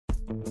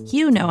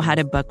You know how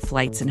to book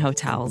flights and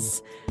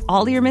hotels.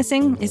 All you're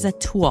missing is a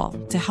tool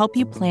to help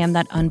you plan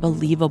that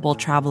unbelievable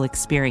travel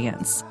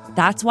experience.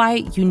 That's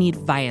why you need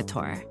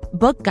Viator.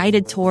 Book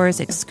guided tours,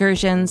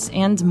 excursions,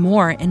 and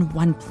more in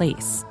one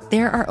place.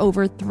 There are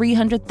over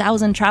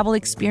 300,000 travel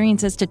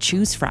experiences to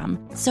choose from,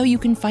 so you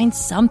can find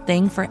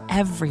something for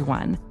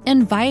everyone.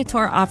 And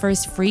Viator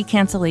offers free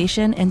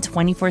cancellation and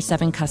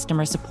 24/7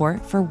 customer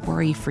support for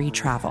worry-free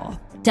travel.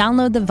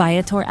 Download the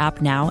Viator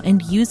app now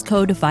and use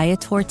code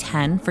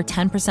Viator10 for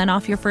 10%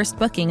 off your first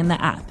booking in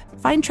the app.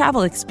 Find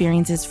travel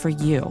experiences for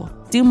you.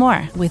 Do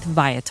more with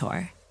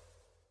Viator.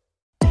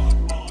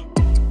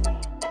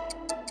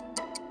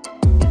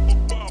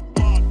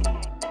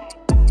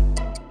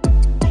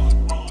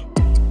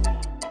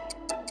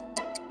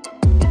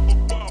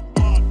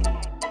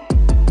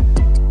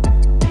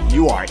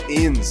 You are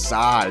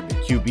inside the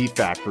QB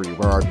factory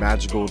where our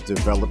magical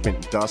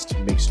development dust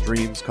makes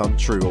dreams come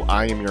true.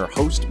 I am your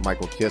host,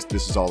 Michael Kist.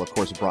 This is all, of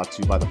course, brought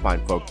to you by the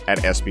fine folk at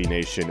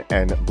SBNation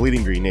and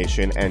Bleeding Green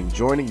Nation. And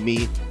joining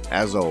me,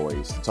 as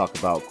always, to talk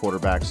about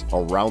quarterbacks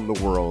around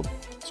the world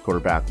is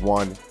quarterback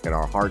one in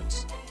our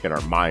hearts, in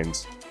our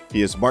minds.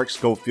 He is Mark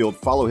Schofield.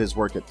 Follow his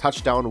work at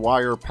Touchdown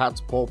Wire, Pat's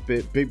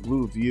Pulpit, Big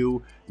Blue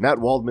View, Nat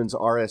Waldman's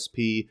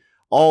RSP,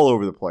 all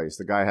over the place.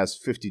 The guy has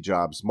 50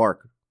 jobs.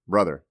 Mark,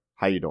 brother,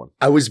 how you doing?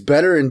 I was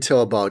better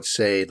until about,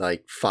 say,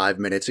 like 5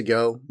 minutes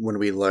ago when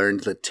we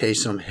learned that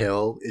Taysom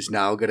Hill is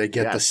now going to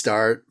get the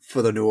start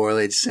for the New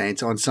Orleans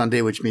Saints on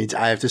Sunday, which means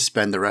I have to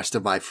spend the rest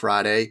of my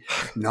Friday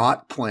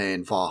not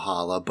playing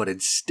Valhalla, but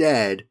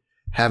instead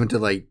having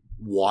to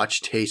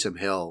watch Taysom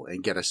Hill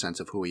and get a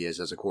sense of who he is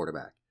as a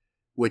quarterback,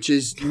 which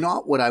is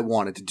not what I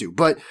wanted to do.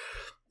 But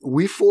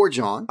we forge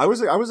on. I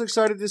was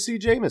excited to see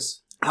Jameis.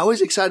 I was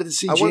excited to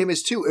see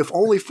Jameis too, if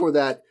only for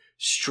that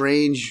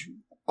strange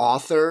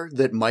author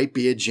that might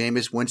be a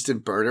Jameis Winston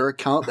burner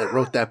account that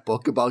wrote that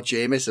book about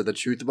Jameis and the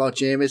truth about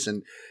Jameis.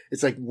 And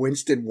it's like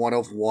Winston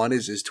 101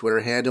 is his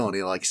Twitter handle, and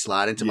he'll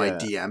slide into my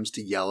DMs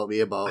to yell at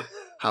me about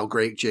how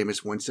great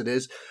Jameis Winston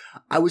is.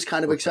 I was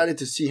kind of excited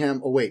to see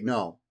him. Oh, wait,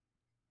 no.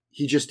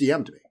 He just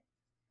DM'd me.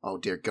 Oh,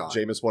 dear God.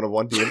 Jameis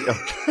 101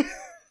 DM.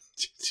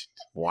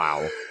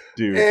 Wow.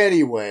 Dude.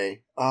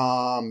 Anyway,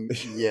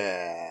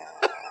 yeah.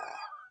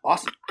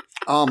 Awesome.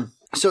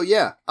 So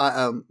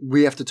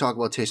we have to talk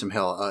about Taysom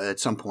Hill at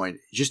some point,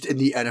 just in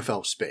the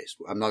NFL space.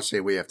 I'm not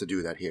saying we have to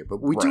do that here, but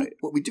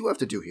what we do have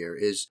to do here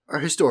is our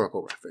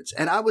historical reference.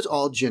 And I was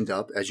all ginned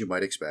up, as you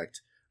might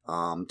expect,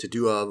 to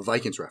do a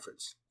Vikings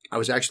reference. I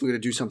was actually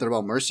going to do something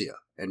about Mercia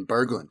and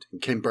Berglund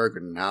and Ken Berglund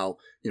and how,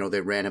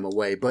 they ran him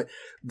away. But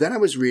then I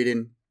was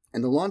reading,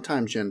 and the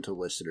longtime gentle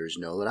listeners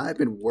know that I've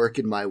been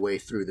working my way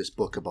through this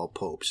book about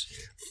popes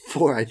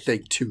for, I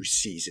think, 2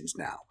 seasons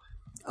now.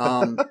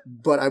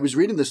 But I was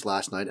reading this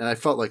last night and I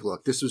felt like,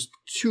 look, this was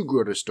too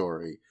good a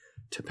story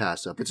to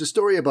pass up. It's a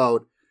story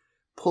about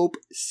Pope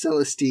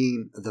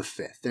Celestine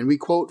V. And we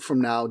quote from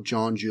now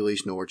John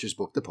Julius Norwich's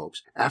book, The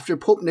Popes. After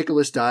Pope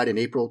Nicholas died in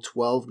April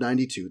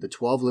 1292, the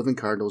 12 living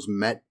cardinals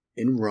met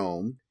in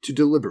Rome to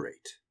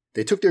deliberate.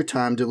 They took their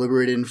time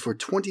deliberating for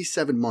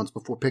 27 months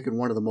before picking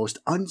one of the most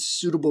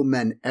unsuitable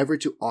men ever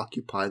to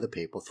occupy the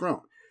papal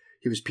throne.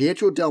 He was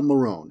Pietro del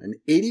Morone, an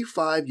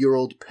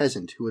 85-year-old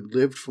peasant who had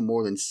lived for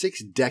more than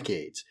 6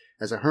 decades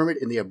as a hermit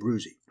in the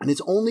Abruzzi. And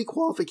his only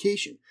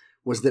qualification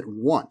was that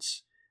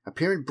once,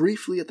 appearing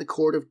briefly at the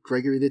court of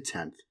Gregory X,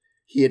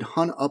 he had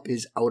hung up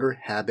his outer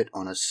habit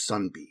on a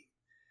sunbeam.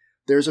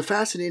 There is a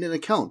fascinating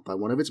account by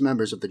one of its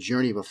members of the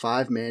journey of a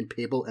 5-man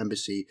papal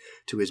embassy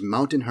to his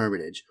mountain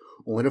hermitage,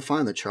 only to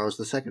find that Charles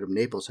II of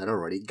Naples had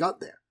already got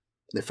there.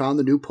 They found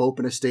the new pope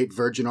in a state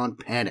verging on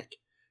panic,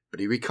 but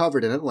he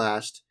recovered and at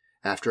last,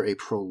 after a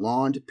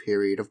prolonged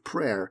period of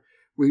prayer,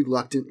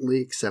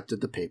 reluctantly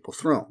accepted the papal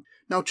throne.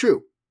 Now,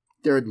 true,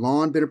 there had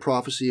long been a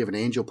prophecy of an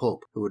angel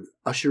pope who would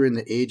usher in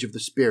the age of the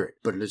Spirit,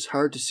 but it is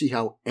hard to see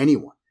how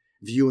anyone,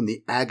 viewing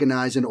the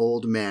agonizing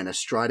old man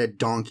astride a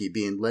donkey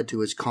being led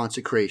to his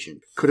consecration,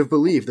 could have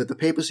believed that the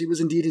papacy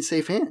was indeed in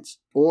safe hands,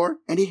 or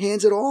any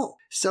hands at all.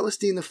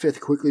 Celestine V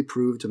quickly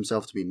proved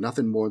himself to be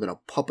nothing more than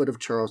a puppet of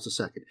Charles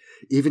II,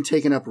 even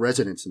taking up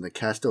residence in the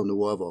Castel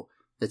Nuovo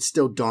that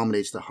still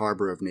dominates the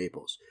harbor of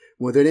Naples.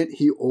 Within it,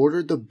 he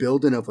ordered the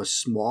building of a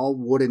small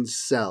wooden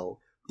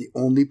cell, the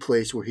only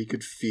place where he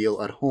could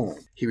feel at home.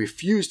 He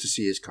refused to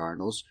see his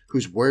cardinals,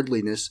 whose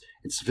worldliness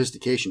and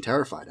sophistication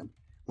terrified him.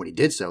 When he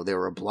did so, they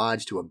were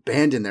obliged to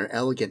abandon their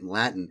elegant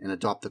Latin and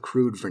adopt the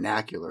crude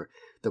vernacular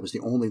that was the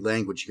only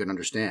language he could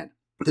understand.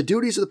 The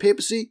duties of the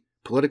papacy,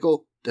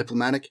 political,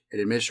 diplomatic, and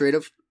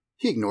administrative,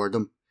 he ignored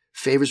them.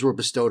 Favors were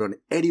bestowed on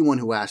anyone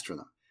who asked for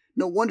them.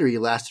 No wonder he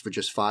lasted for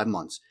just 5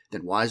 months,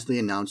 then wisely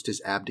announced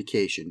his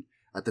abdication,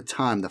 at the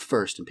time the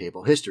first in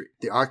papal history.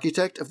 The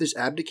architect of this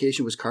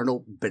abdication was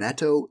Cardinal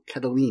Benedetto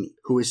Catalini,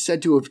 who is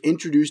said to have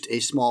introduced a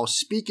small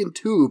speaking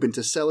tube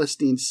into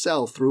Celestine's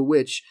cell through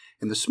which,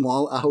 in the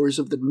small hours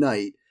of the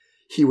night,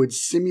 he would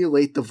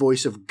simulate the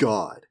voice of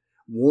God,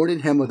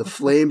 warning him of the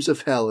flames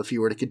of hell if he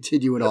were to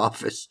continue in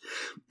office.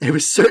 It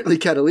was certainly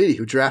Catalini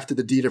who drafted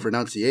the deed of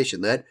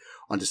renunciation that,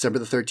 On December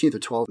the 13th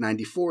of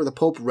 1294, the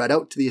Pope read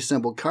out to the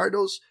assembled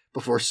cardinals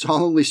before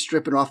solemnly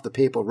stripping off the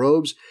papal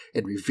robes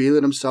and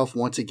revealing himself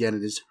once again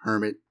in his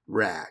hermit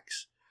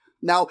rags.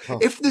 Now,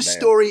 if the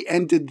story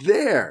ended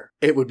there,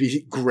 it would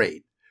be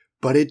great.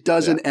 But it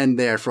doesn't end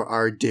there for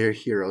our dear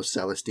hero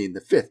Celestine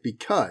V,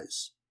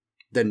 because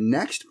the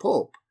next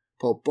Pope,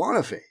 Pope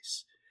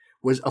Boniface,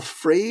 was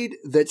afraid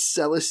that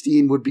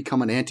Celestine would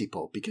become an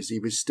anti-pope because he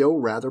was still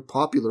rather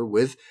popular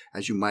with,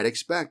 as you might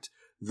expect,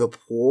 the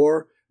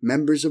poor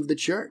members of the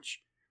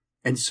church.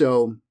 And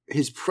so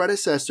his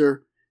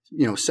predecessor,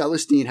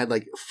 Celestine had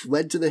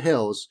fled to the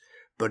hills,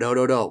 but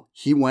no.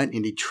 He went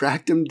and he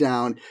tracked him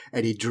down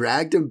and he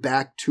dragged him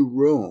back to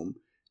Rome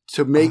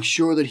to make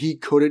sure that he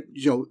couldn't,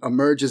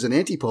 emerge as an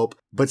anti-pope.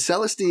 But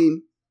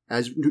Celestine,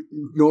 as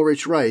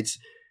Norwich writes,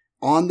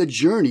 on the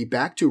journey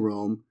back to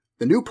Rome,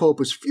 the new pope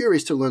was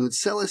furious to learn that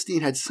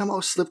Celestine had somehow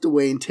slipped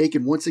away and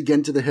taken once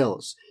again to the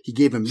hills. He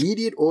gave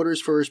immediate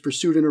orders for his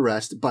pursuit and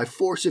arrest, by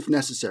force if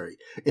necessary.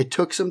 It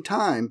took some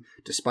time.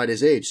 Despite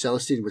his age,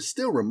 Celestine was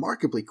still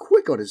remarkably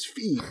quick on his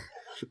feet.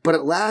 But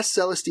at last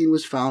Celestine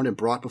was found and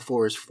brought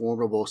before his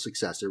formidable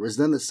successor. It was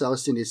then that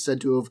Celestine is said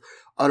to have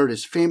uttered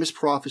his famous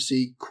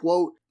prophecy,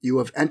 quote, "You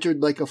have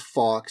entered like a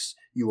fox,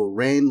 you will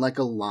reign like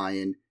a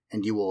lion,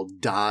 and you will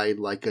die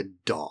like a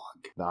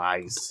dog."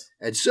 Nice.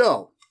 And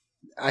so,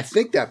 I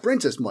think that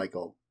brings us,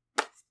 Michael,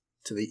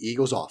 to the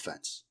Eagles'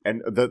 offense.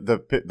 And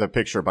the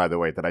picture, by the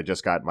way, that I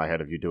just got in my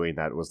head of you doing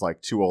that was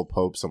two old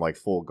popes in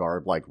full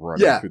garb,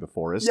 running through the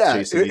forest,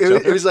 chasing each other.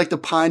 It was like the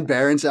Pine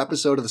Barrens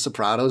episode of The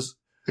Sopranos,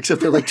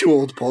 except they're two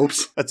old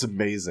popes. That's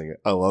amazing.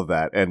 I love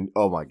that. And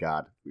oh my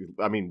God,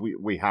 I mean,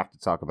 we have to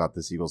talk about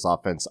this Eagles'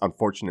 offense.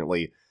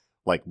 Unfortunately,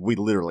 we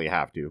literally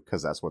have to,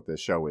 because that's what this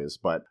show is.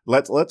 But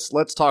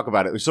let's talk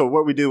about it. So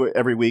what we do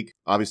every week,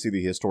 obviously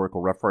the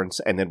historical reference,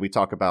 and then we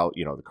talk about,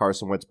 the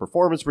Carson Wentz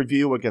performance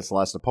review against the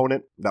last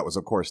opponent. That was,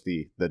 of course,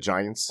 the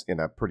Giants in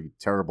a pretty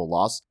terrible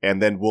loss.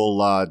 And then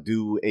we'll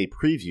do a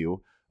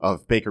preview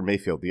of Baker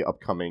Mayfield, the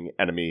upcoming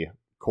enemy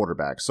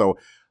quarterback. So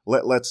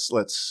let's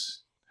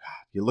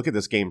you look at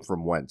this game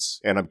from Wentz,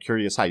 and I'm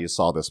curious how you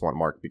saw this one,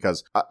 Mark,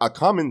 because a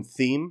common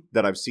theme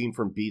that I've seen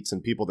from beats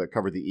and people that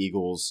cover the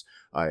Eagles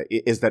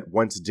is that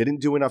Wentz didn't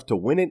do enough to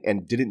win it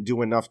and didn't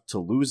do enough to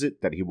lose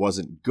it, that he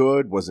wasn't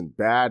good, wasn't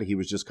bad. He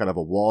was just kind of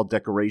a wall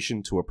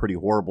decoration to a pretty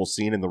horrible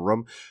scene in the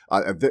room.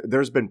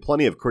 There's been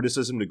plenty of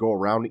criticism to go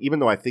around, even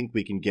though I think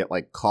we can get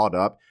caught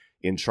up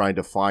in trying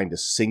to find a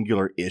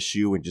singular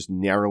issue and just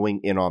narrowing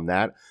in on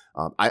that.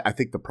 I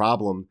think the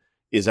problem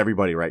is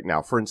everybody right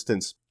now. For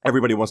instance,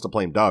 everybody wants to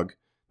blame Doug.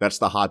 That's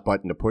the hot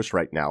button to push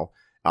right now.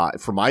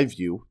 From my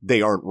view,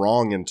 they aren't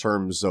wrong in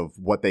terms of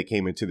what they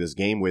came into this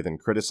game with and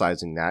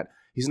criticizing that.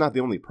 He's not the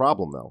only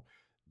problem, though.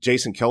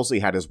 Jason Kelce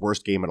had his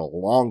worst game in a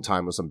long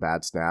time with some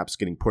bad snaps,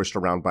 getting pushed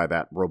around by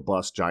that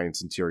robust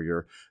Giants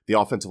interior. The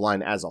offensive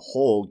line as a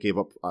whole gave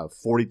up a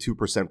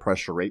 42%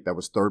 pressure rate. That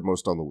was third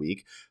most on the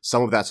week.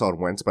 Some of that's on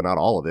Wentz, but not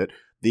all of it.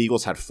 The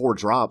Eagles had 4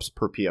 drops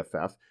per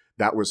PFF.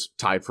 That was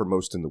tied for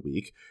most in the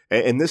week.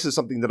 And this is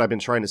something that I've been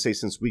trying to say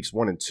since weeks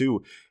 1 and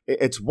 2.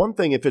 It's one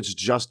thing if it's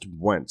just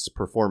Wentz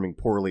performing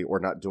poorly or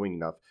not doing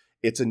enough.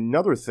 It's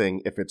another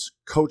thing if it's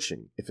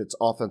coaching, if it's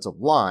offensive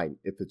line,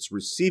 if it's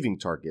receiving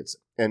targets,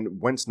 and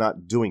Wentz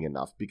not doing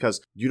enough.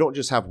 Because you don't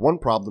just have one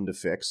problem to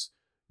fix.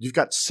 You've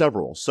got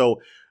several.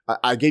 So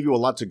I gave you a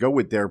lot to go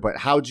with there, but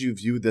how do you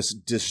view this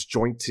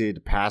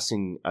disjointed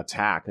passing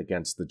attack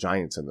against the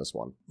Giants in this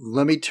one?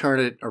 Let me turn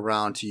it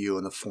around to you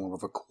in the form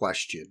of a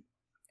question.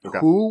 Okay.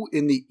 Who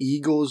in the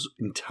Eagles'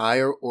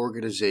 entire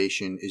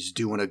organization is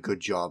doing a good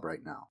job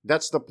right now?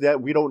 That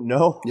we don't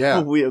know.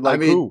 Yeah.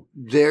 Who?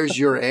 There's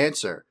your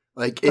answer.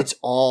 It's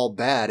all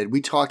bad. And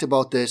we talked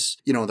about this,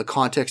 in the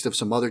context of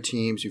some other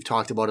teams. We've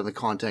talked about it in the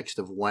context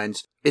of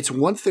Wentz. It's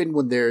one thing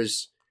when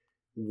there's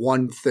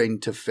one thing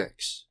to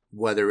fix,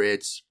 whether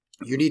it's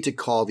you need to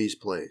call these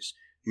plays.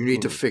 You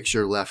need to fix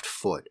your left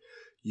foot.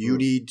 You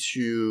need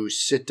to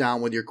sit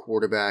down with your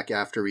quarterback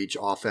after each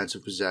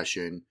offensive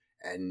possession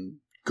and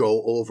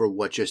go over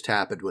what just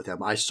happened with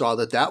him. I saw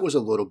that was a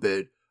little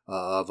bit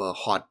of a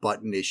hot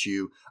button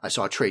issue. I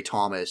saw Trey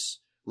Thomas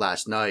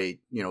last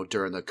night,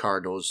 during the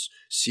Cardinals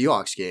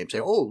Seahawks game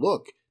say, "Oh,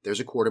 look, there's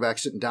a quarterback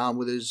sitting down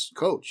with his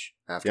coach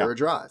after a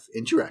drive."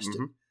 Interesting.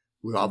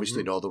 Mm-hmm. We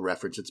obviously know the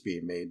reference that's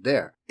being made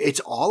there. It's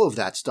all of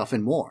that stuff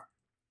and more.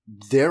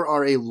 There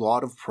are a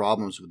lot of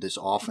problems with this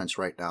offense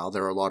right now.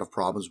 There are a lot of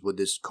problems with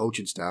this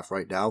coaching staff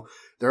right now.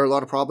 There are a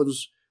lot of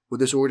problems with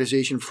this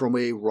organization from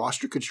a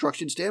roster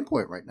construction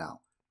standpoint right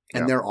now.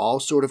 And they're all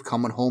sort of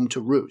coming home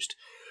to roost.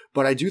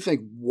 But I do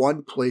think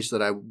one place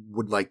that I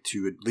would like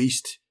to at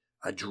least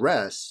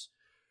address,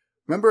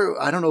 remember,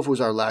 I don't know if it was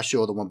our last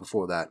show or the one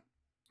before that,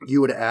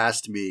 you had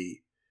asked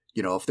me,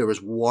 if there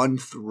was one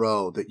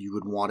throw that you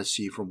would want to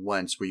see from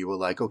Wentz where you were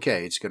like,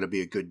 okay, it's going to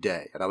be a good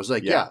day. And I was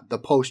like, the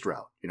post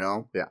route,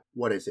 Yeah.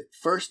 What is it?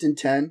 1st and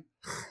 10,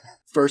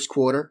 first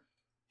quarter,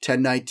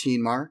 10-19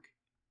 mark.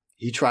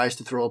 He tries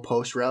to throw a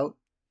post route.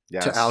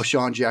 Yes. To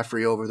Alshon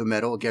Jeffrey over the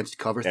middle against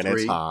cover 3. And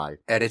it's high.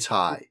 And it's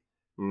high.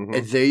 Mm-hmm.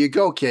 And there you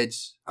go,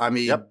 kids. I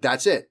mean,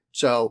 that's it.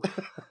 So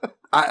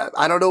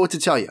I don't know what to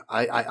tell you.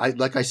 I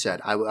like I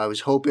said, I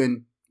was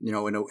hoping,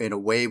 in a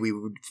way we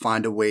would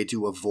find a way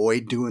to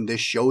avoid doing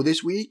this show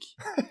this week.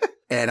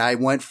 And I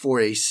went for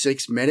a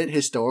 6-minute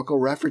historical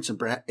reference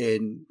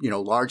in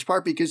large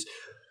part because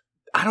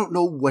I don't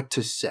know what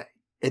to say.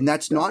 And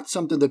that's not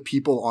something that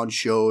people on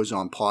shows,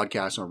 on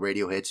podcasts, on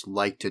radio hits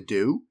like to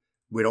do.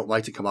 We don't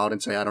like to come out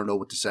and say, I don't know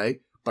what to say,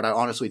 but I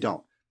honestly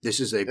don't. This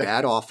is a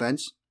bad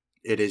offense.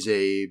 It is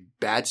a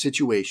bad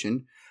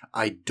situation.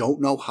 I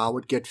don't know how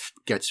it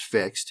gets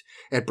fixed.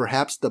 And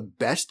perhaps the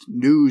best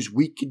news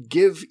we could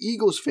give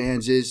Eagles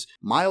fans is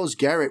Myles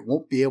Garrett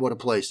won't be able to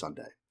play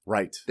Sunday.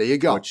 Right. There you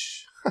go.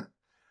 Which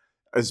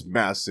is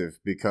massive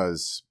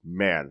because,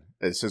 man,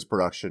 is his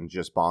production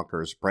just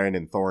bonkers.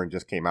 Brandon Thorne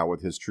just came out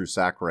with his true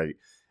sack rate,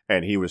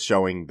 and he was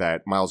showing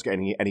that Myles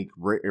Garrett, and he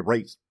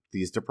rates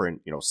these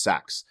different,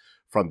 sacks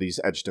from these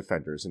edge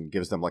defenders and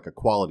gives them like a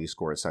quality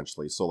score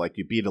essentially. So like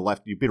you beat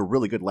a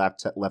really good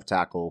left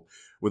tackle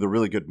with a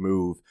really good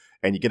move,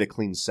 and you get a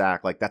clean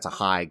sack. Like that's a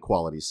high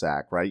quality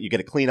sack, right? You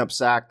get a cleanup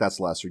sack, that's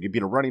lesser. You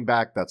beat a running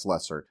back, that's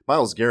lesser.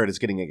 Myles Garrett is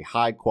getting a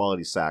high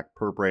quality sack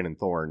per Brandon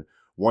Thorne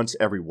once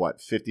every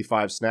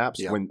 55 snaps.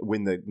 Yeah.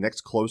 When the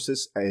next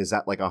closest is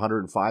at like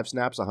 105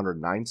 snaps,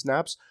 109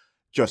 snaps.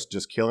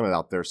 Just killing it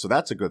out there. So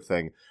that's a good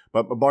thing.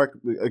 But Mark,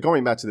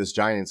 going back to this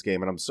Giants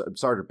game, and I'm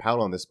sorry to pout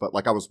on this, but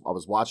like I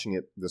was watching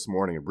it this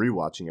morning and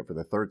rewatching it for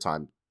the third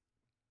time.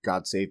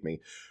 God save me.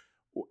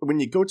 When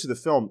you go to the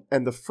film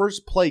and the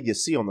first play you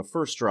see on the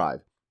first drive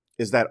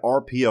is that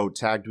RPO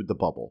tagged with the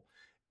bubble.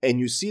 And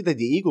you see that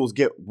the Eagles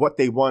get what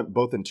they want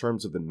both in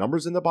terms of the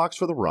numbers in the box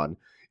for the run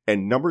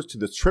and numbers to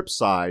the trip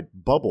side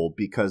bubble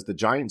because the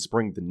Giants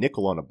bring the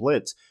nickel on a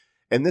blitz.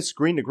 And this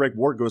screen to Greg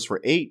Ward goes for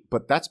 8,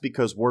 but that's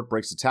because Ward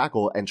breaks the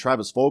tackle, and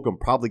Travis Fulgham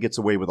probably gets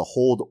away with a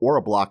hold or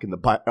a block in the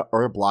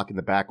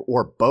back,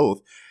 or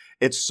both.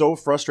 It's so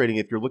frustrating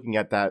if you're looking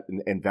at that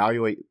and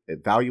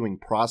valuing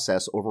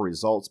process over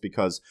results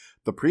because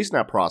the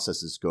pre-snap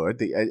process is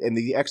good, and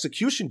the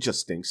execution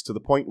just stinks to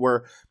the point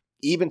where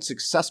even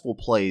successful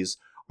plays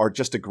are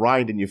just a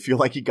grind, and you feel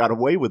like you got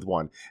away with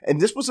one. And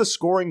this was a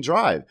scoring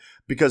drive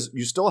because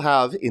you still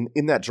have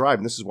in that drive,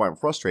 and this is why I'm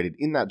frustrated.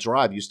 In that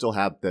drive, you still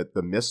have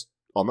the miss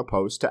on the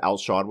post to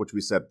Alshon, which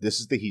we said,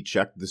 this is the heat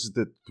check. This is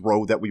the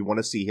throw that we want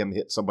to see him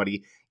hit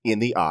somebody in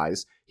the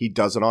eyes. He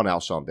does it on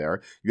Alshon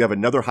there. You have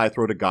another high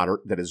throw to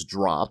Goddard that is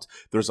dropped.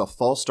 There's a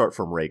false start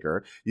from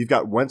Rager. You've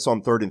got Wentz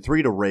on 3rd and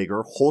 3 to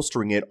Rager,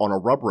 holstering it on a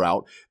rub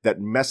route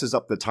that messes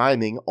up the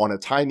timing on a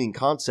timing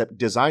concept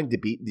designed to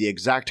beat the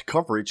exact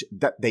coverage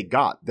that they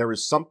got. There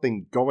is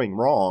something going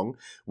wrong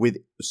with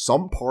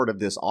some part of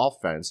this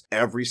offense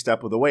every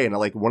step of the way. And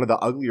like one of the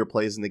uglier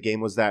plays in the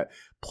game was that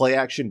play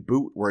action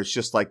boot where it's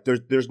just like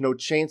there's no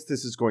chance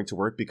this is going to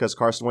work because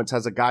Carson Wentz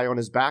has a guy on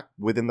his back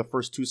within the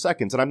first 2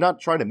 seconds. And I'm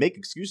not trying to make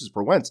excuses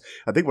for Wentz.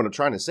 I think what I'm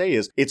trying to say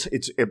is it's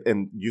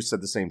and you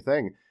said the same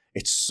thing.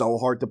 It's so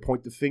hard to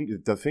point the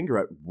finger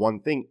at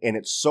one thing, and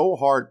it's so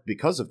hard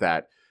because of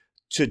that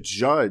to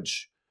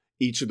judge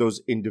each of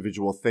those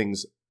individual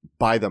things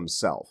by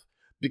themselves.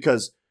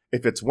 Because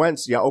if it's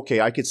Wentz, yeah, okay,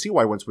 I could see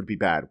why Wentz would be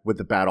bad with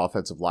the bad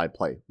offensive line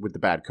play, with the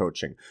bad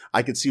coaching.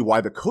 I could see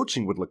why the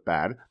coaching would look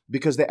bad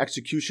because the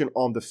execution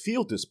on the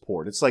field is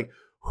poor. It's like,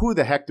 who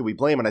the heck do we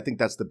blame? And I think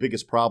that's the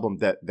biggest problem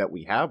that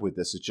we have with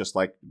this. It's just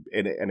like,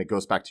 and it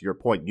goes back to your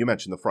point. You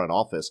mentioned the front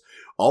office.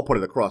 I'll put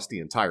it across the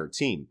entire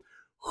team.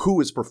 Who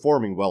is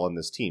performing well in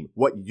this team?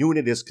 What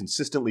unit is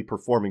consistently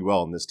performing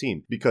well in this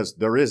team? Because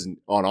there isn't,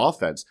 on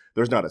offense,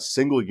 there's not a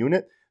single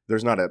unit.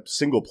 There's not a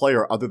single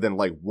player other than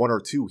like 1 or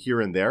 2 here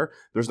and there.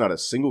 There's not a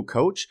single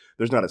coach.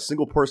 There's not a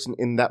single person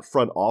in that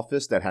front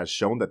office that has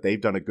shown that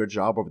they've done a good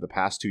job over the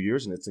past 2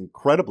 years. And it's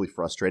incredibly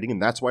frustrating. And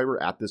that's why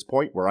we're at this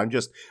point where I'm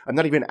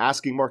not even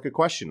asking Mark a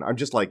question. I'm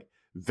just like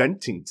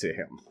venting to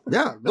him.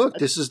 Yeah, look,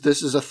 this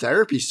is a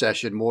therapy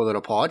session more than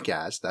a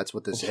podcast. That's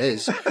what this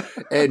is.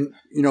 And,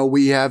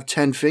 we have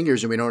 10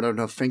 fingers and we don't have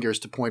enough fingers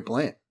to point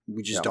blank.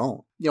 We just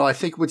don't. I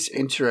think what's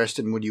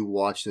interesting when you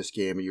watch this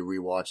game or you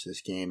rewatch this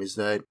game is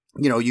that,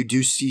 you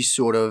do see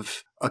sort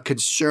of a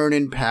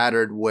concerning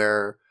pattern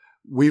where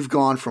we've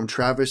gone from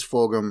Travis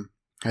Fulgham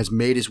has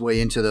made his way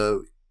into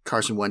the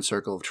Carson Wentz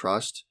circle of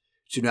trust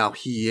to now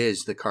he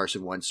is the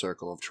Carson Wentz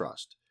circle of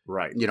trust.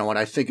 Right. And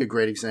I think a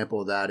great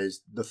example of that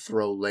is the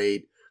throw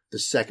late, the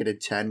 2nd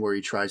and 10 where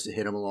he tries to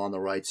hit him along the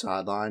right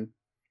sideline,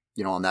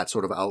 on that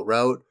sort of out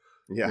route.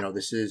 Yeah.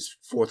 This is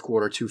 4th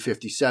quarter,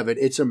 2:57.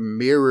 It's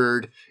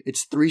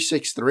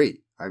 3-6-3.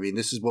 I mean,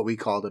 this is what we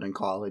called it in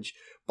college.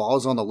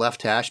 Ball's on the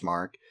left hash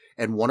mark,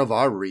 and one of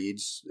our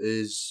reads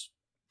is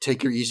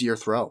take your easier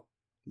throw.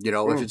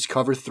 If it's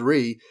cover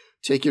 3,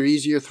 take your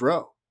easier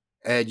throw.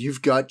 And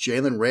you've got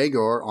Jalen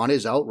Reagor on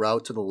his out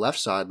route to the left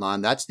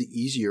sideline. That's the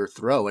easier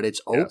throw, and it's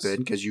open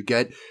because you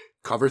get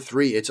cover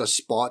 3. It's a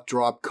spot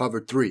drop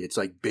cover 3. It's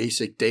like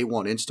basic day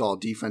one install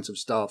defensive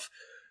stuff.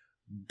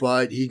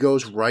 But he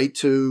goes right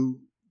to,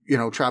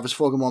 Travis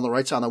Fulgham on the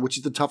right sideline, which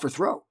is the tougher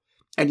throw.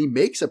 And he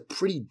makes a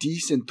pretty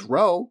decent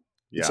throw.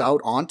 Yeah. It's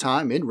out on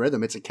time, in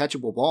rhythm. It's a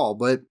catchable ball,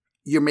 but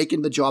you're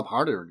making the job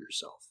harder on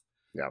yourself.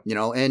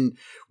 Yeah. And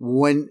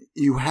when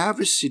you have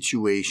a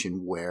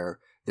situation where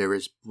there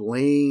is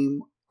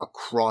blame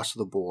across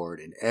the board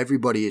and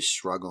everybody is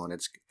struggling,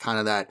 it's kind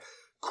of that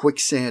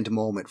quicksand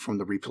moment from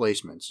The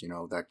Replacements,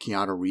 that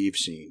Keanu Reeves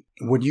scene.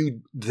 When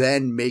you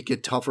then make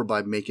it tougher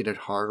by making it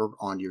harder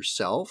on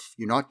yourself,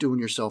 you're not doing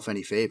yourself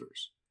any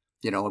favors.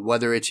 And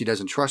whether it's he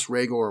doesn't trust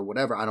Rago or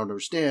whatever, I don't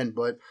understand,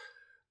 but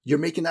you're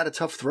making that a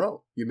tough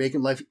throw. You're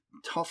making life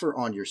tougher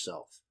on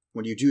yourself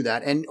when you do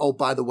that. And, oh,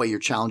 by the way, you're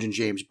challenging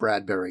James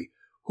Bradbury,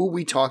 who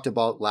we talked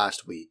about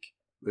last week,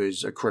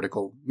 is a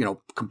critical,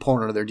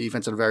 component of their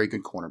defense and a very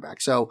good cornerback.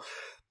 So,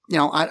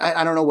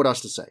 I don't know what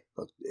else to say.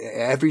 Look,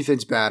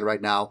 everything's bad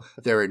right now.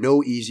 There are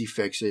no easy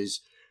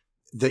fixes.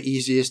 The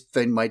easiest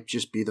thing might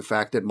just be the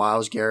fact that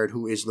Myles Garrett,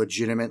 who is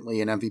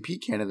legitimately an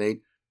MVP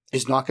candidate,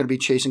 is not going to be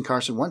chasing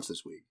Carson Wentz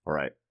this week. All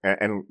right.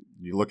 And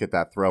you look at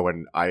that throw,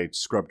 and I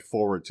scrubbed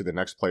forward to the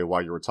next play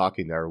while you were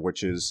talking there,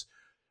 which is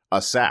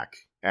a sack.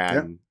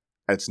 And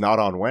it's not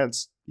on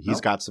Wentz.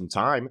 He's got some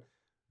time.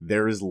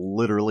 There is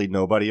literally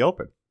nobody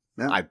open.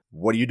 Yeah.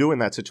 What do you do in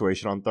that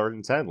situation on 3rd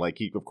and 10?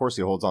 Of course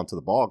he holds on to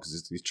the ball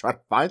because he's trying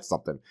to find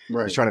something.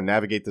 Right. He's trying to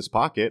navigate this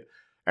pocket,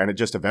 and it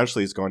just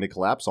eventually is going to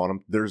collapse on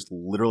him. There's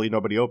literally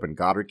nobody open.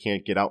 Goddard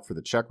can't get out for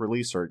the check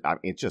release,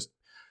 it's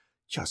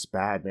just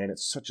bad, man.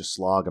 It's such a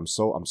slog. I'm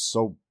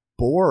so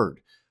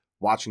bored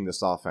watching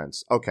this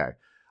offense. Okay.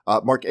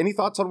 Mark, any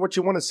thoughts on what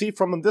you want to see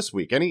from them this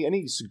week?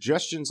 Any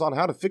suggestions on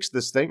how to fix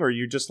this thing, or are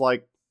you just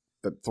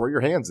throw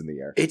your hands in the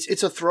air?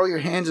 It's a throw your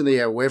hands in the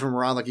air, wave them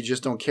around like you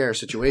just don't care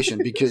situation,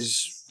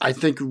 because I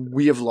think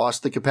we have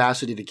lost the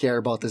capacity to care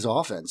about this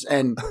offense.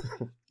 And,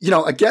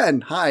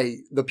 again,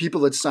 the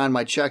people that sign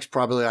my checks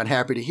probably aren't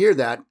happy to hear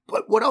that,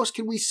 but what else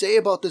can we say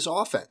about this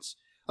offense?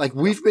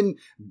 We've been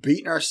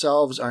beating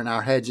ourselves on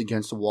our heads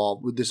against the wall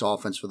with this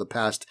offense for the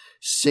past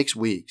 6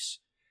 weeks,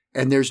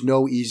 and there's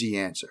no easy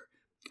answer.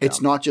 It's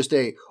not just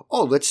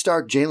let's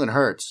start Jalen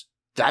Hurts.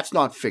 That's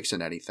not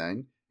fixing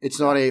anything. It's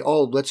not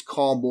let's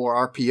call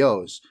more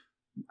RPOs.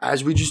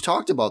 As we just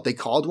talked about, they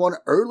called one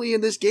early in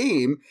this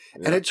game,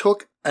 and it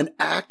took an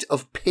act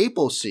of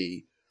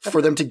papacy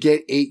for them to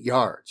get 8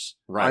 yards.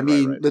 Right.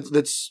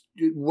 Let's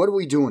what are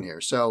we doing here?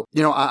 So,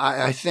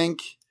 I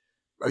think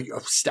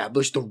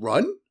establish the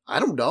run. I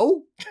don't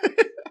know.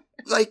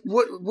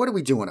 What are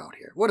we doing out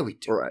here? What are we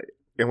doing? Right.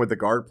 And with the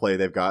guard play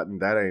they've gotten,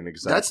 that ain't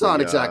exactly. That's not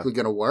exactly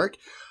going to work.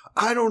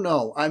 I don't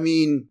know.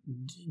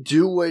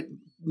 Do what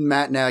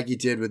Matt Nagy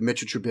did with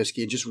Mitchell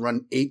Trubisky and just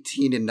run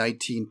 18 and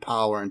 19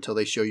 power until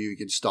they show you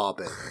can stop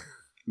it.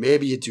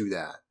 Maybe you do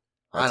that.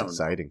 That's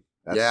exciting.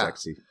 That's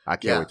sexy. I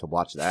can't wait to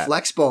watch that.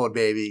 Flexbone,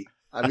 baby.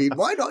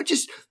 Why not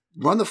just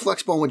run the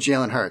flexbone with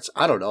Jalen Hurts?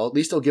 I don't know. At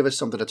least they'll give us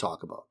something to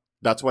talk about.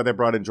 That's why they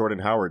brought in Jordan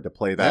Howard to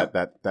play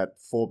that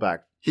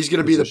fullback. He's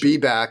going to be the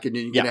B-back, and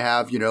you're going to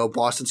have,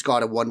 Boston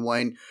Scott at one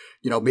wing,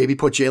 maybe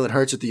put Jalen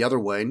Hurts at the other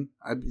wing.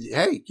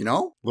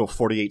 Little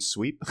 48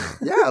 sweep.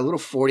 Yeah, a little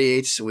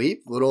 48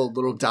 sweep,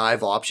 little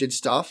dive option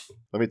stuff.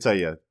 Let me tell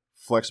you,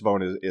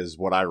 flexbone is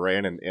what I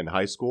ran in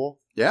high school.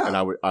 Yeah. And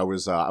I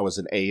was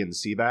an A and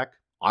C back.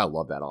 I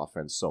love that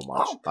offense so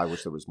much. Oh, I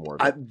wish there was more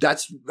of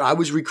it. I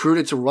was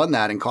recruited to run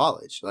that in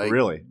college.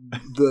 Really?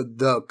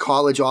 The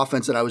college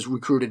offense that I was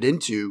recruited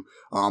into,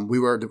 we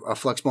were a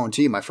flexbone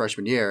team my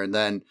freshman year, and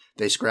then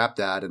they scrapped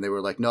that, and they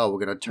were like, no, we're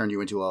going to turn you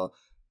into a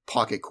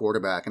pocket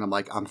quarterback. And I'm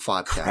like, I'm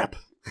 5'10".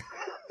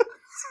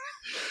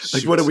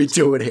 What are we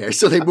doing here?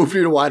 So they moved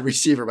me to wide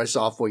receiver my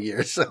sophomore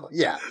year. So,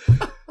 yeah.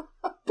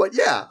 But,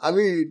 yeah,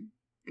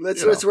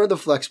 let's run the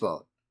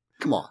flexbone.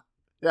 Come on.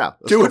 Yeah.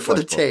 Do it for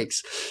the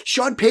takes.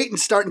 Sean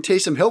Payton's starting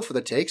Taysom Hill for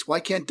the takes. Why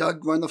can't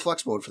Doug run the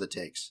flexbone for the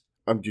takes?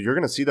 You're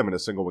going to see them in a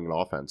single wing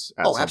offense.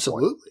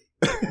 Absolutely.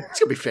 It's going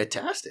to be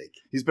fantastic.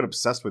 He's been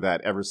obsessed with that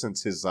ever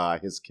since his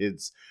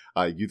kids'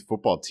 youth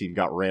football team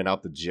got ran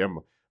out the gym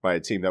by a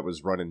team that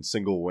was running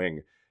single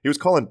wing. He was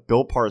calling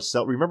Bill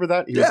Parcells. Remember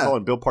that? He was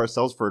calling Bill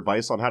Parcells for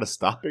advice on how to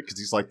stop it because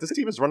he's like, this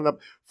team is running up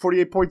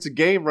 48 points a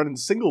game running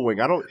single wing.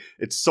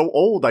 It's so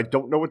old. I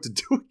don't know what to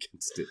do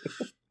against it.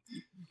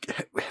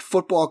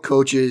 Football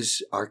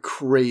coaches are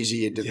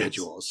crazy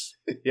individuals.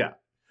 Yes. Yeah.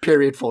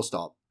 Period. Full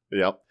stop.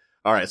 Yep.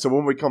 All right. So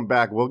when we come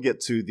back, we'll get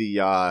to the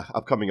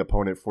upcoming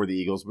opponent for the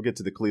Eagles. We'll get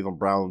to the Cleveland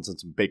Browns and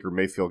some Baker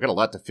Mayfield. Got a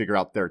lot to figure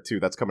out there, too.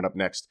 That's coming up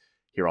next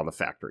here on The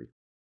Factory.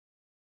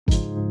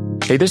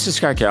 Hey, this is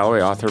Scott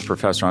Galloway, author,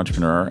 professor,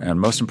 entrepreneur,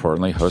 and most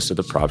importantly, host of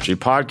the Prop G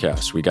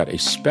podcast. We got a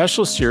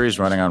special series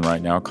running on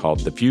right now called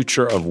The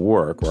Future of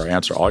Work, where I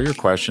answer all your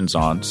questions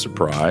on,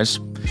 surprise,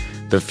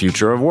 the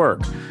future of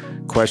work.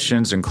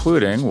 Questions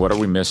including, what are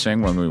we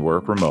missing when we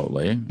work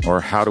remotely? Or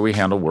how do we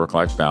handle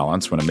work-life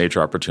balance when a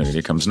major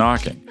opportunity comes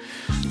knocking?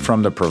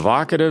 From the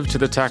provocative to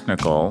the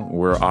technical,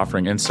 we're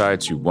offering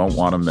insights you won't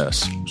want to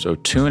miss. So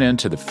tune in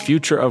to The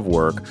Future of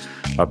Work,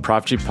 a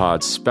Prop G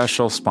Pod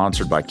special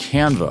sponsored by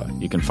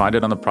Canva. You can find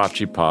it on the Prop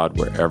G Pod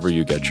wherever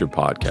you get your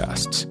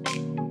podcasts.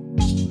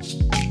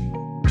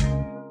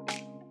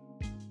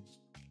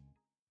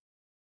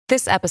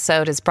 This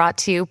episode is brought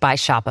to you by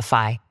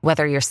Shopify.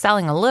 Whether you're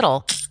selling a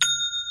little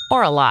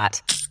or a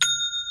lot,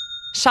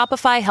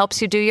 Shopify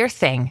helps you do your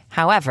thing,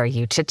 however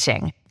you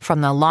cha-ching. From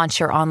the launch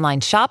your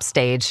online shop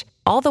stage,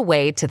 all the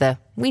way to the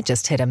we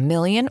just hit 1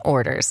 million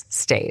orders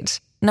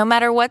stage. No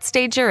matter what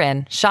stage you're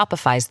in,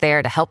 Shopify's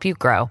there to help you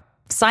grow.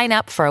 Sign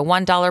up for a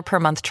 $1 per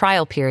month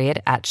trial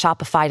period at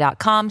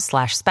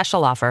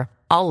shopify.com/special offer,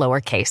 all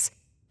lowercase.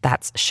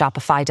 That's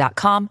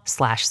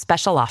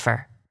shopify.com/special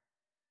offer.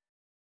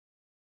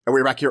 And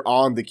we're back here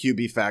on the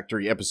QB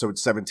Factory, episode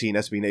 17,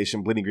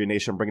 SBNation, Bleeding Green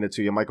Nation, bringing it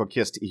to you. Michael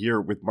Kist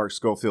here with Mark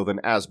Schofield. And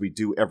as we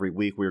do every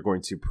week, we're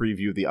going to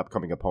preview the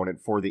upcoming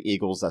opponent for the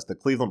Eagles. That's the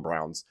Cleveland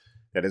Browns.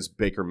 That is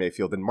Baker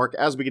Mayfield. And Mark,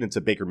 as we get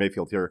into Baker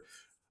Mayfield here,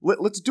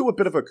 let's do a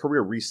bit of a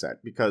career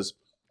reset, because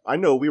I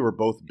know we were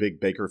both big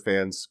Baker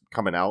fans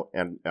coming out,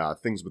 and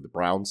things with the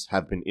Browns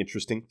have been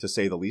interesting, to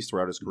say the least,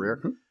 throughout his career.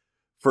 Mm-hmm.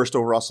 First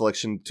overall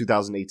selection,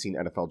 2018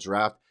 NFL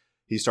Draft.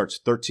 He starts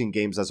 13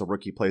 games as a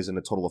rookie, plays in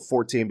a total of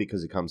 14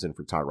 because he comes in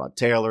for Tyrod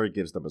Taylor. He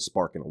gives them a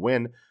spark and a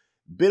win.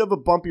 Bit of a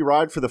bumpy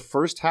ride for the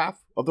first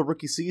half of the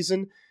rookie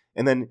season.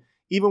 And then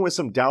even with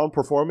some down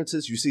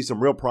performances, you see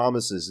some real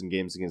promises in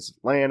games against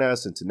Atlanta,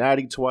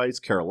 Cincinnati twice.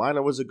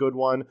 Carolina was a good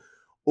one.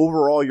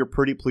 Overall, you're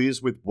pretty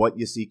pleased with what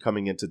you see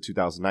coming into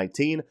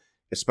 2019,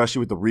 especially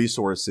with the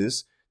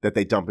resources that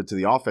they dump into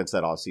the offense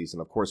that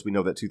offseason. Of course, we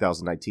know that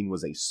 2019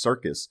 was a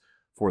circus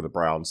for the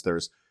Browns.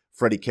 There's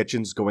Freddie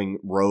Kitchens going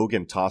rogue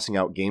and tossing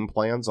out game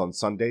plans on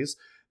Sundays.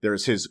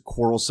 There's his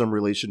quarrelsome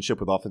relationship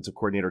with offensive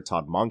coordinator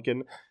Todd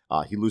Monken.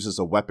 He loses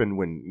a weapon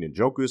when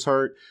Njoku's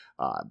hurt.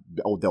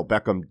 Odell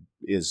Beckham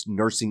is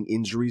nursing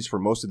injuries for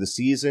most of the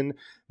season.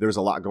 There's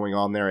a lot going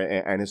on there,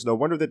 and it's no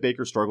wonder that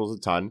Baker struggles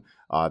a ton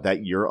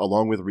that year,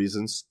 along with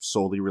reasons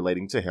solely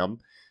relating to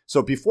him.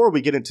 So before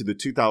we get into the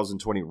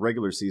 2020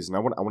 regular season, I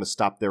want to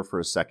stop there for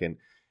a second.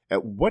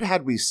 What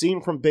had we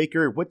seen from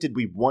Baker? What did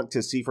we want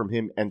to see from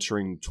him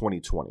entering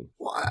 2020?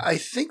 Well, I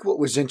think what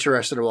was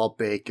interesting about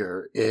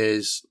Baker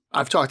is,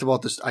 I've talked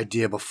about this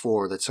idea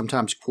before, that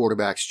sometimes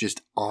quarterbacks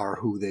just are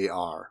who they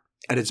are.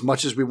 And as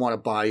much as we want to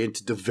buy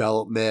into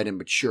development and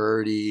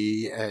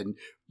maturity and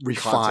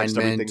refinement.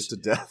 Everything's to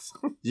death.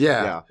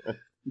 Yeah.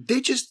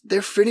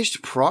 They're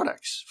finished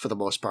products for the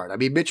most part. I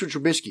mean, Mitchell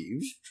Trubisky,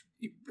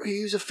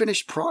 he's a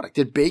finished product.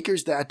 And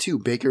Baker's that too.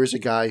 Baker is a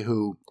guy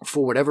who,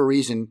 for whatever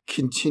reason,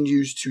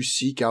 continues to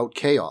seek out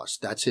chaos.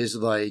 That's his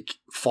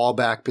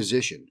fallback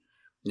position.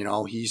 You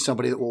know, he's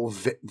somebody that will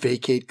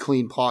vacate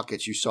clean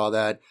pockets. You saw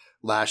that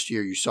last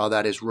year. You saw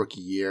that his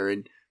rookie year.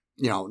 And,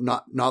 you know,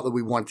 not that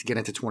we want to get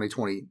into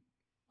 2020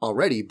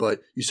 already,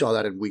 but you saw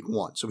that in week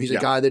 1. So he's a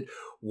guy that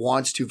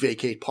wants to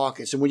vacate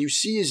pockets. And when you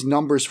see his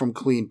numbers from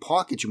clean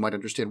pockets, you might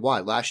understand why.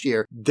 Last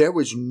year, there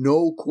was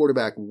no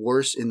quarterback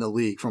worse in the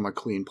league from a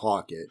clean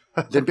pocket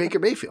than Baker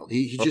Mayfield.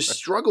 He just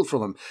struggled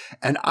from him.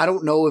 And I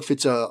don't know if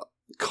it's a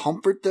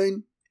comfort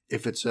thing,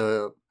 if it's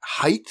a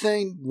height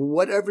thing,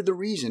 whatever the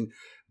reason.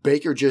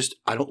 Baker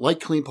I don't like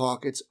clean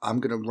pockets.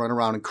 I'm going to run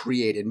around and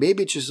create. And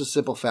maybe it's just a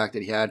simple fact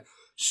that he had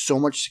so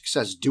much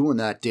success doing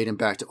that dating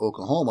back to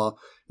Oklahoma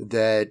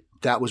that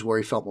was where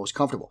he felt most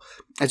comfortable.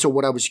 And so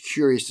what I was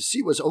curious to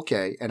see was,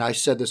 okay, and I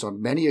said this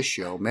on many a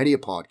show, many a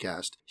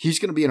podcast, he's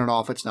going to be in an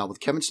offense now with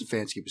Kevin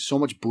Stefanski with so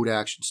much boot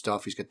action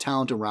stuff. He's got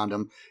talent around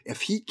him.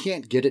 If he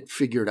can't get it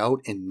figured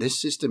out in this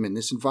system, in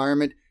this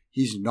environment,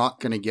 he's not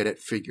going to get it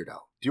figured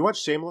out. Do you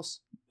watch Shameless?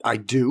 I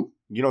do.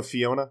 You know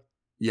Fiona?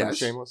 Yes.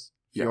 Shameless?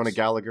 Yes. Fiona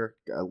Gallagher,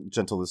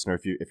 gentle listener,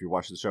 if you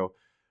watch the show.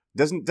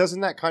 Doesn't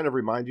that kind of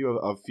remind you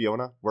of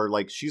Fiona, where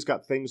she's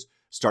got things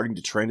starting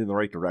to trend in the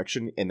right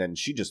direction, and then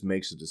she just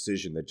makes a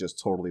decision that just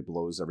totally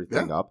blows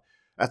everything up?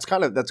 That's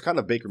kind of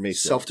Baker Mayfield.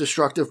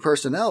 Self-destructive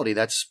personality.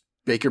 That's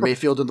Baker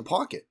Mayfield in the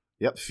pocket.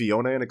 Yep,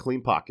 Fiona in a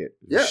clean pocket.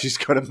 Yeah. She's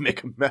going to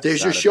make a mess.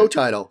 There's your show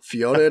title,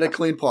 Fiona in a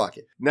clean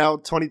pocket. Now,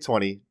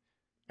 2020,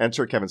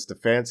 enter Kevin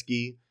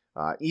Stefanski.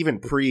 Even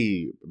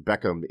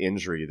pre-Beckham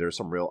injury, there's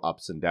some real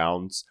ups and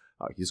downs.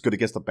 He's good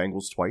against the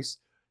Bengals twice.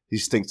 He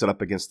stinks it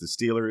up against the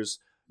Steelers.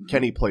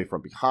 Can he play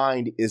from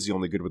behind? Is he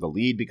only good with the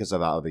lead because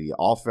of how the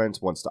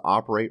offense wants to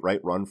operate,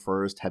 right? Run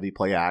first, heavy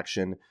play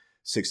action.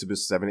 6 of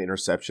his 7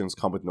 interceptions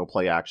come with no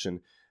play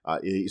action.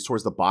 He's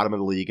towards the bottom of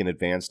the league in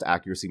advanced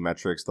accuracy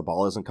metrics. The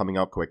ball isn't coming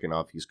out quick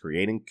enough. He's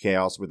creating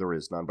chaos where there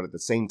is none. But at the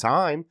same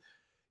time,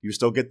 you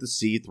still get the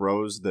C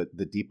throws.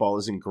 The deep ball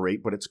isn't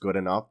great, but it's good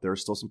enough. There are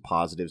still some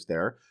positives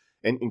there.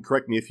 And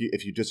correct me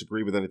if you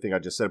disagree with anything I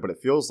just said, but it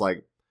feels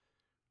like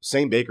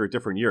same Baker,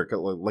 different year.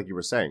 Like you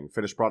were saying,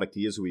 finished product,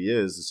 he is who he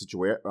is.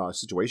 The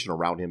situation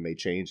around him may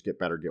change, get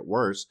better, get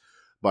worse.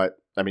 But,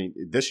 I mean,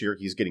 this year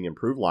he's getting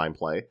improved line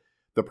play.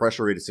 The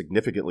pressure rate is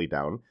significantly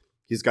down.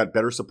 He's got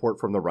better support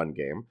from the run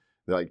game.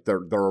 Their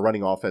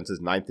running offense is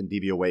 9th in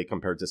DVOA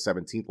compared to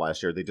 17th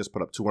last year. They just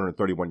put up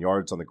 231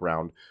 yards on the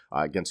ground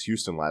against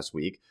Houston last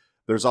week.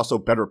 There's also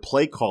better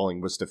play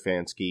calling with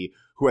Stefanski,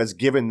 who has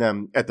given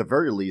them, at the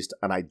very least,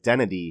 an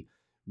identity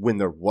when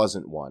there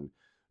wasn't one.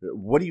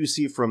 What do you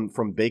see from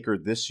Baker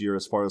this year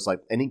as far as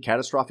any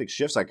catastrophic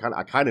shifts? I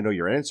kind of know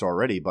your answer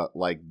already, but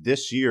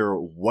this year,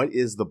 what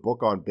is the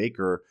book on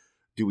Baker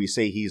Do we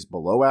say he's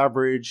below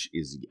average?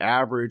 Is he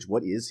average?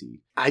 What is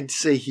he? I'd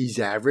say he's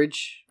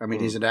average. I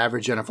mean, he's an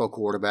average NFL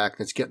quarterback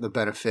that's getting the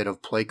benefit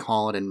of play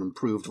calling and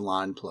improved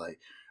line play.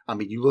 I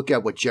mean, you look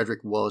at what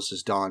Jedrick Willis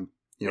has done,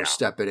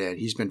 stepping in.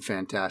 He's been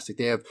fantastic.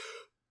 They have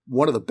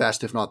one of the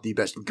best, if not the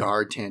best,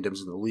 guard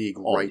tandems in the league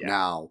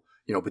now,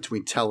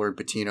 between Teller and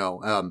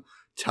Patino.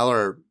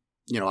 Teller,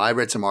 I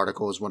read some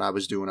articles when I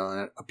was doing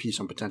a piece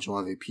on potential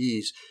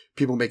MVPs,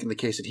 people making the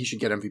case that he should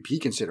get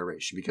MVP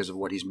consideration because of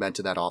what he's meant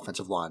to that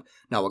offensive line.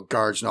 Now, a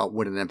guard's not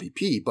winning an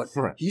MVP, but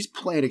he's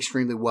playing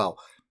extremely well.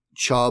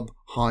 Chubb,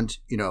 Hunt,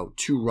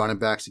 2 running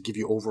backs that give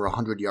you over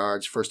 100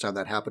 yards. First time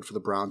that happened for the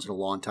Browns in a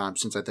long time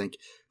since, I think,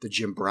 the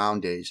Jim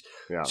Brown days.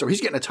 Yeah. So he's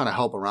getting a ton of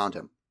help around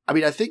him. I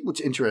mean, I think what's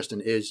interesting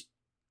is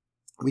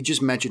we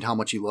just mentioned how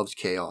much he loves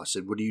chaos.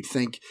 And when you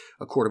think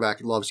a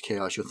quarterback loves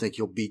chaos, you'll think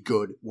he'll be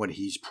good when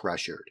he's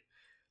pressured.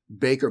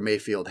 Baker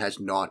Mayfield has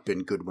not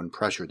been good when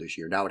pressured this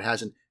year. Now, it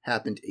hasn't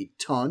happened a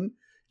ton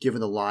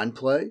given the line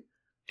play,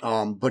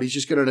 but he's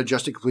just got an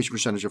adjusted completion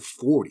percentage of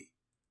 40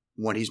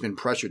 when he's been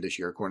pressured this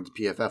year, according to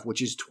PFF,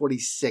 which is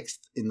 26th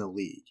in the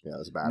league. Yeah,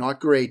 that's bad. Not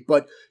great,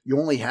 but you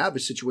only have a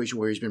situation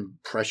where he's been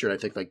pressured, I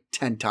think, like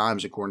 10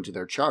 times according to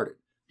their charted.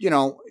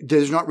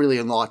 There's not really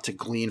a lot to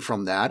glean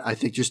from that. I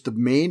think just the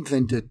main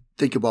thing to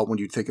think about when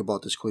you think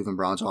about this Cleveland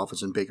Browns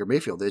offense and Baker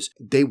Mayfield is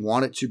they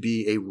want it to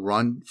be a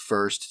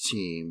run-first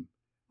team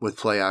with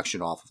play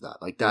action off of that.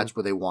 Like, that's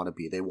where they want to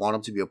be. They want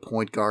him to be a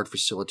point guard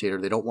facilitator.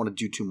 They don't want to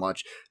do too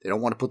much. They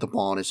don't want to put the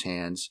ball in his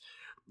hands.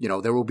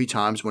 There will be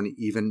times when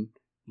even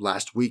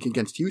last week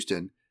against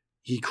Houston,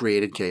 he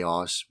created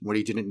chaos when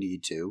he didn't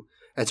need to.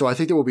 And so I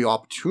think there will be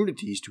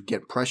opportunities to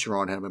get pressure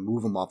on him and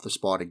move him off the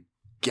spot and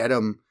get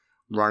him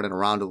running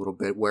around a little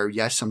bit where,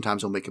 yes,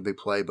 sometimes he'll make a big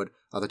play, but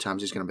other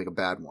times he's going to make a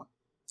bad one.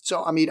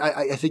 So, I mean,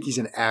 I think he's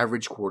an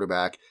average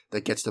quarterback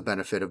that gets the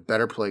benefit of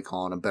better play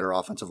calling and better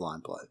offensive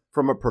line play.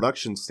 From a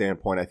production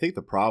standpoint, I think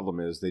the problem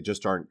is they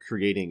just aren't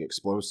creating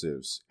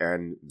explosives,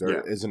 and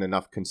there isn't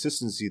enough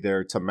consistency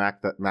there to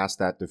mask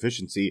that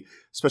deficiency,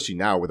 especially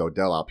now with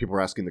Odell out. People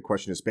are asking the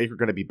question, is Baker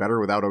going to be better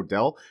without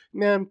Odell?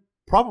 Man,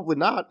 probably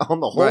not on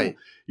the whole. Right.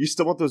 You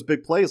still want those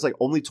big plays, like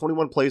only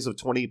 21 plays of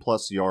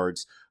 20-plus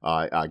yards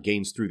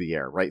gains through the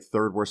air, right?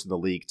 Third worst in the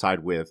league,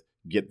 tied with,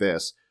 get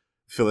this,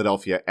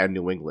 Philadelphia and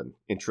New England,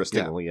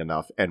 interestingly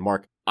enough. And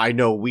Mark,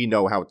 we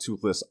know how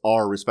toothless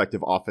our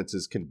respective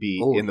offenses can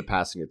be in the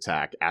passing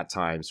attack at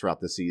times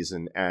throughout the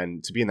season.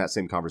 And to be in that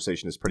same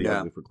conversation is pretty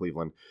ugly for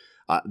Cleveland.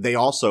 They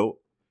also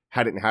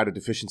hadn't had a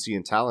deficiency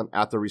in talent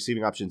at the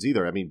receiving options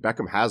either. I mean,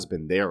 Beckham has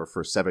been there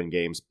for 7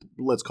 games.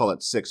 Let's call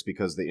it 6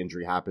 because the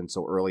injury happened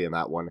so early in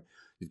that one.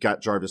 You've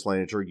got Jarvis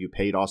Landry. You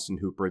paid Austin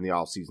Hooper in the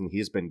offseason.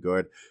 He's been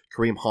good.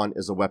 Kareem Hunt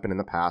is a weapon in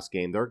the pass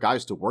game. There are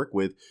guys to work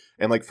with.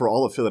 And like for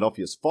all of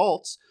Philadelphia's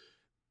faults,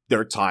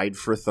 they're tied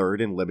for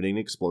third in limiting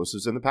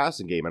explosives in the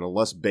passing game. And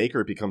unless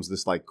Baker becomes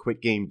this like quick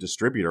game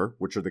distributor,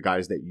 which are the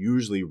guys that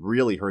usually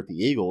really hurt the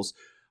Eagles,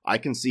 I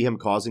can see him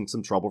causing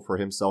some trouble for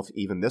himself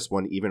even this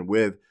one, even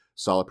with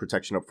solid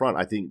protection up front.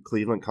 I think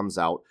Cleveland comes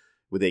out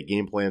with a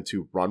game plan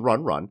to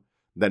run,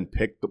 then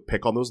pick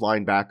on those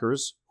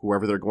linebackers,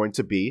 whoever they're going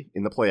to be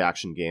in the play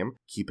action game.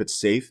 Keep it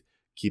safe,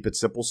 keep it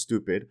simple,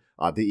 stupid.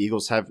 The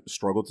Eagles have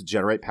struggled to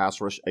generate pass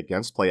rush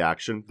against play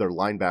action. Their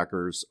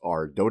linebackers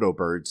are dodo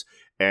birds,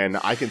 and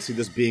I can see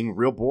this being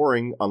real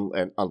boring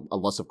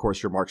unless, of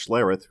course, you're Mark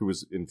Schlereth, who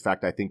is, in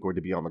fact, I think going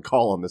to be on the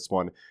call on this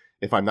one,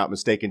 if I'm not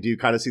mistaken. Do you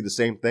kind of see the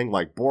same thing?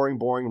 Like boring,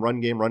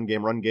 run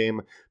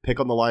game, pick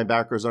on the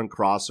linebackers on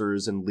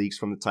crossers and leaks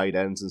from the tight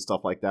ends and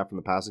stuff like that from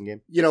the passing game?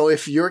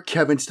 If you're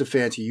Kevin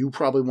Stefanski, you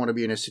probably want to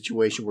be in a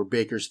situation where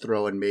Baker's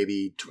throwing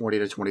maybe 20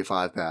 to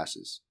 25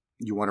 passes.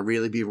 You want to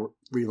really be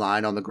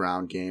relying on the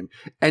ground game.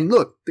 And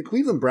look, the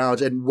Cleveland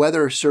Browns, and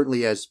weather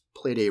certainly has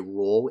played a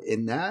role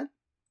in that,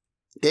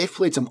 they've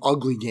played some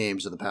ugly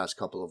games in the past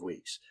couple of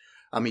weeks.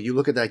 I mean, you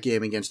look at that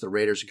game against the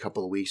Raiders a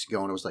couple of weeks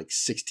ago, and it was like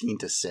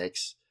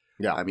 16-6.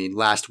 Yeah. I mean,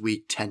 last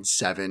week,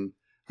 10-7,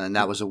 and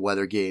that was a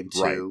weather game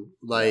too.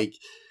 Right.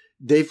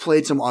 They've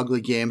played some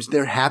ugly games.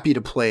 They're happy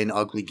to play in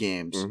ugly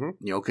games,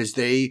 because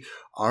they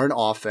are an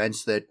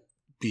offense that,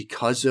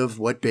 because of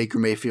what Baker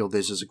Mayfield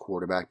is as a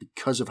quarterback,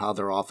 because of how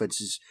their offense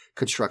is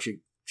constructed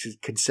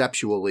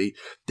conceptually,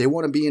 they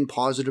want to be in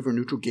positive or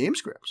neutral game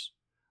scripts.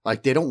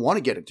 Like, they don't want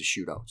to get into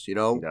shootouts,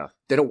 Yeah.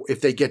 They don't,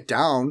 if they get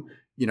down,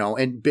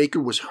 and Baker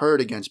was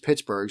hurt against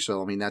Pittsburgh,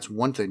 so, I mean, that's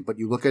one thing. But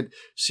you look at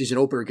season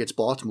opener against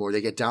Baltimore,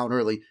 they get down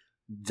early.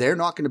 They're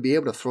not going to be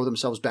able to throw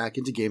themselves back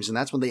into games, and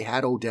that's when they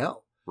had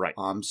Odell. Right.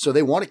 So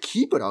they want to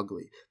keep it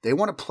ugly. They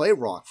want to play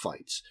rock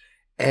fights.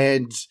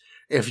 And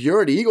if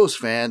you're an Eagles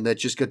fan that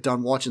just got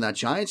done watching that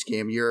Giants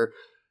game,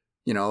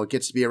 it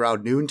gets to be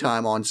around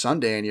noontime on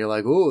Sunday, and you're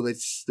like, oh,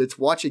 let's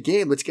watch a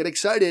game. Let's get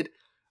excited.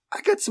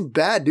 I got some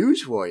bad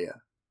news for you.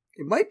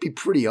 It might be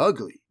pretty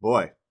ugly.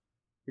 Boy,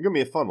 you're going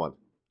to be a fun one.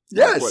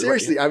 Yeah,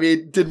 seriously. I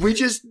mean, did we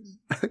just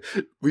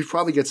 – we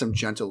probably get some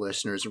gentle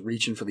listeners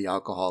reaching for the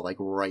alcohol like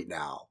right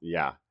now.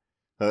 Yeah.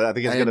 I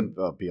think it's going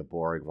to be a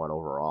boring one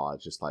overall.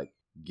 It's just like,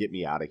 get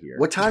me out of here.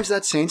 What time's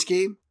that Saints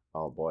game?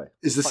 Oh, boy.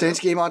 Is the Saints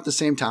game on at the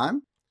same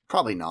time?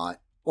 Probably not.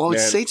 Well,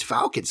 it's Saints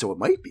Falcons, so it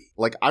might be.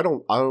 Like, I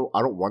don't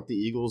want the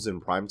Eagles in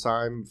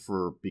primetime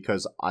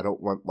because I don't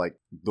want like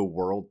the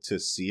world to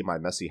see my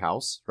messy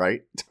house,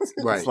 right?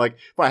 Right. It's like,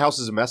 if my house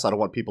is a mess, I don't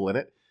want people in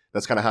it.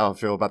 That's kind of how I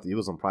feel about the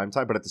Eagles in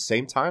primetime. But at the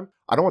same time,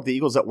 I don't want the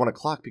Eagles at 1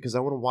 o'clock because I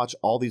want to watch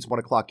all these 1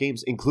 o'clock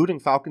games, including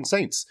Falcon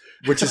Saints,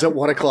 which is at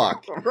 1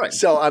 o'clock. Right.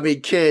 So, I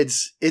mean,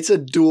 kids, it's a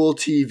dual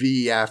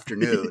TV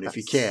afternoon if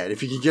you can.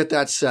 If you can get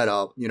that set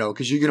up,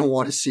 because you're going to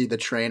want to see the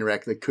train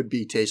wreck that could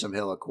be Taysom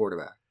Hill at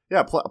quarterback.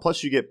 Yeah,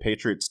 plus you get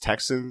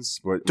Patriots-Texans.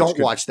 Don't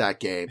watch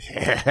that game.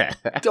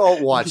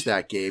 Don't watch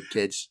that game,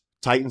 kids.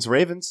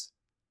 Titans-Ravens.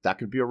 That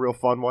could be a real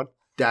fun one.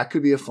 That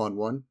could be a fun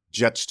one.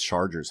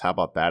 Jets-Chargers. How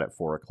about that at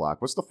 4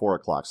 o'clock? What's the 4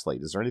 o'clock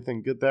slate? Is there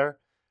anything good there?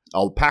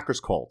 Oh,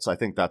 Packers-Colts. I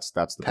think that's the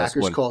best one.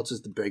 Packers-Colts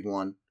is the big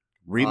one.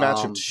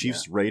 Rematch of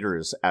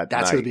Chiefs-Raiders at night.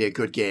 That's going to be a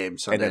good game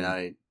Sunday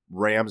night.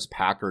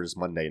 Rams-Packers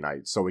Monday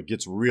night. So it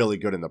gets really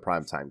good in the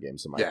primetime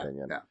games, in my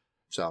opinion. Yeah.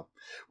 So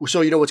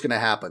you know what's going to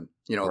happen.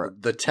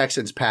 The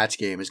Texans-Pats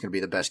game is going to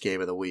be the best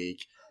game of the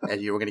week, and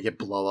you're going to get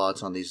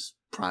blowouts on these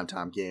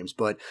primetime games.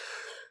 But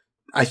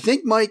I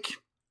think, Mike,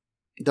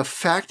 the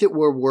fact that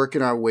we're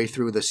working our way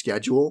through the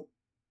schedule,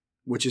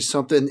 which is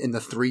something in the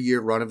 3-year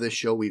run of this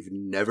show we've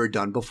never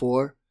done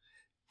before,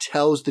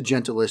 tells the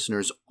gentle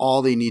listeners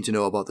all they need to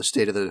know about the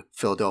state of the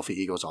Philadelphia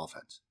Eagles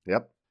offense.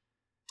 Yep.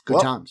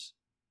 Good times.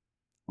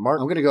 Mark,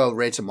 I'm going to go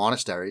raid some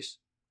monasteries.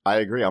 I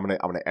agree. I'm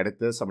gonna edit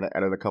this. I'm gonna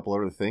edit a couple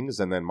other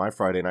things, and then my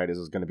Friday night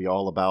is going to be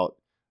all about.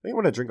 I think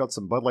I'm gonna drink out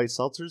some Bud Light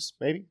seltzers.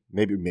 Maybe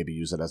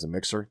use it as a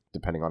mixer,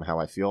 depending on how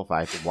I feel. If I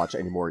have to watch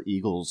any more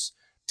Eagles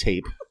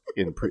tape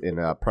in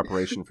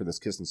preparation for this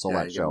Kist and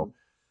Solak show,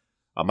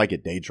 I might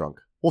get day drunk.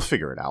 We'll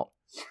figure it out.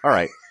 All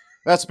right,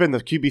 that's been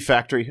the QB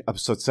Factory,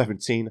 episode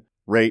 17.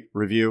 Rate,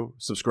 review,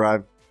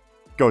 subscribe,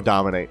 go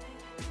dominate.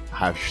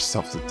 Have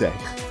yourselves a day.